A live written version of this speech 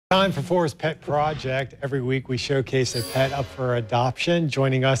Time for 4's Pet Project. Every week we showcase a pet up for adoption.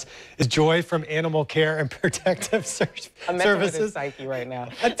 Joining us is Joy from Animal Care and Protective Services. I'm messing with his psyche right now.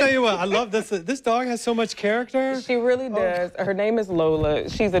 I tell you what, I love this. This dog has so much character. She really does. Her name is Lola.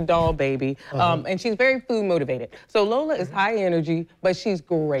 She's a doll baby, and she's very food motivated. So Lola is high energy, but she's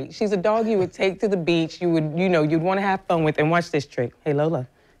great. She's a dog you would take to the beach. You would, you'd want to have fun with. And watch this trick. Hey, Lola.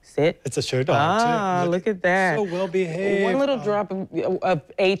 Sit. It's a show dog, too. Look at that. So well behaved. One little drop of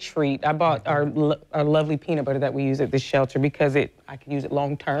a treat. I bought our lovely peanut butter that we use at the shelter because I can use it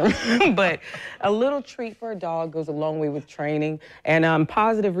long term. But a little treat for a dog goes a long way with training. And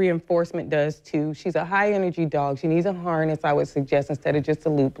positive reinforcement does too. She's a high energy dog. She needs a harness, I would suggest, instead of just a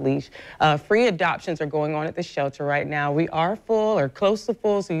loop leash. Free adoptions are going on at the shelter right now. We are full or close to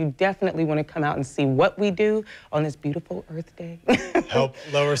full, so you definitely want to come out and see what we do on this beautiful Earth Day. Help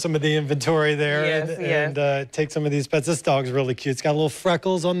lower some of the inventory there and take some of these pets. This dog's really cute. It's got little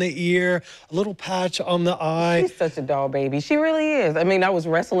freckles on the ear, a little patch on the eye. She's such a doll baby. She really is. I mean, I was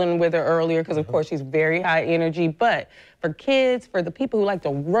wrestling with her earlier because, of course, she's very high energy, but for kids, for the people who like to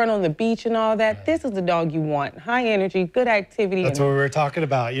run on the beach and all that, this is the dog you want. High energy, good activity. That's what we were talking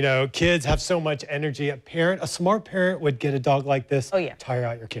about. You know, kids have so much energy. A smart parent would get a dog like this. Oh, yeah. Tire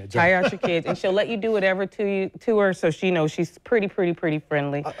out your kids. Tire out your kids, and she'll let you do whatever to her, so she knows she's pretty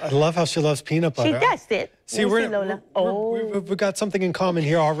friendly. I love how she loves peanut butter. She does it. See, we've got something in common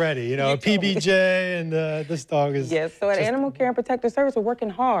here already. You know, a PBJ and this dog is. Yes. So at Animal Care and Protective Service, we're working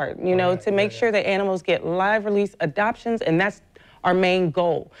hard, to make sure that animals get live release adoptions, and that's our main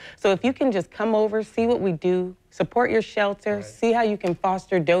goal. So if you can just come over, see what we do, support your shelter, see how you can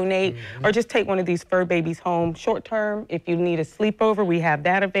foster, donate, or just take one of these fur babies home short term. If you need a sleepover, we have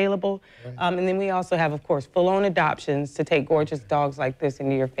that available. And then we also have, of course, full-on adoptions to take gorgeous dogs like this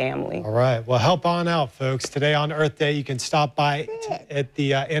into your family. All right. Well, help on out, folks. Today on Earth Day, you can stop by at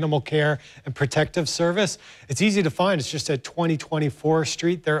the Animal Care and Protective Service. It's easy to find. It's just at 2024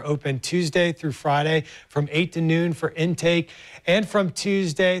 Street. They're open Tuesday through Friday from 8 to noon for intake and from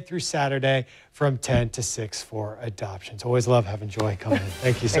Tuesday through Saturday from 10 to 6 for adoptions. Always love having Joy come in.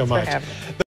 Thank you so much.